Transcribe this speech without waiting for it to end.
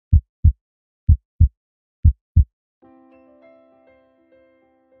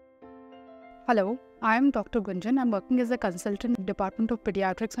Hello, I am Dr. Gunjan. I'm working as a consultant in the Department of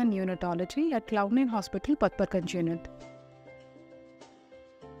Pediatrics and Neonatology at Cloudnine Hospital, Patparganj unit.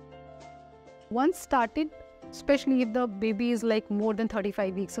 Once started, especially if the baby is like more than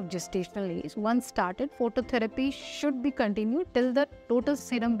 35 weeks of gestational age, once started, phototherapy should be continued till the total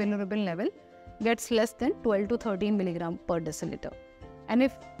serum bilirubin level gets less than 12 to 13 milligram per deciliter. And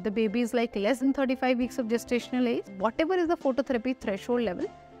if the baby is like less than 35 weeks of gestational age, whatever is the phototherapy threshold level,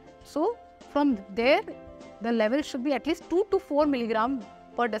 so from there, the level should be at least 2 to 4 milligram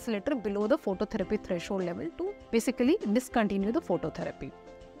per deciliter below the phototherapy threshold level to basically discontinue the phototherapy.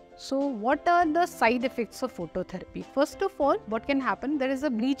 So what are the side effects of phototherapy? First of all, what can happen? There is a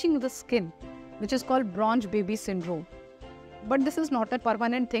bleaching of the skin, which is called bronze baby syndrome. But this is not a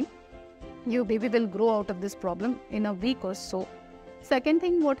permanent thing. Your baby will grow out of this problem in a week or so. Second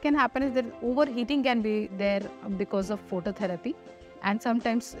thing, what can happen is that overheating can be there because of phototherapy. And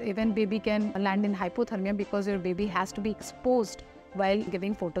sometimes even baby can land in hypothermia because your baby has to be exposed while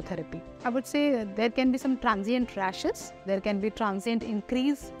giving phototherapy. I would say there can be some transient rashes. There can be transient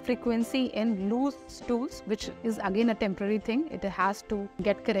increased frequency in loose stools, which is again a temporary thing. It has to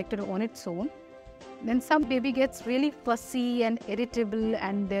get corrected on its own. Then some baby gets really fussy and irritable,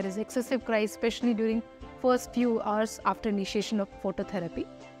 and there is excessive cry, especially during first few hours after initiation of phototherapy.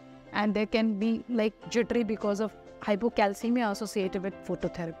 And there can be like jittery because of hypocalcemia associated with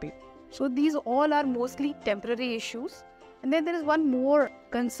phototherapy. So these all are mostly temporary issues. And then there is one more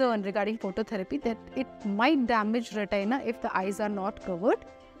concern regarding phototherapy, that it might damage retina if the eyes are not covered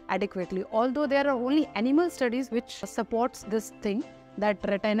adequately. Although there are only animal studies which supports this thing, that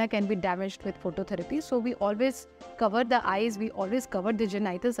retina can be damaged with phototherapy. So we always cover the eyes, we always cover the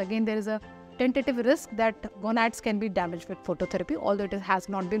genitals. Again, there is a tentative risk that gonads can be damaged with phototherapy, although it has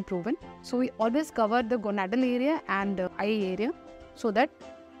not been proven. So we always cover the gonadal area and eye area so that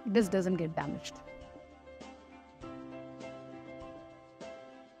this doesn't get damaged.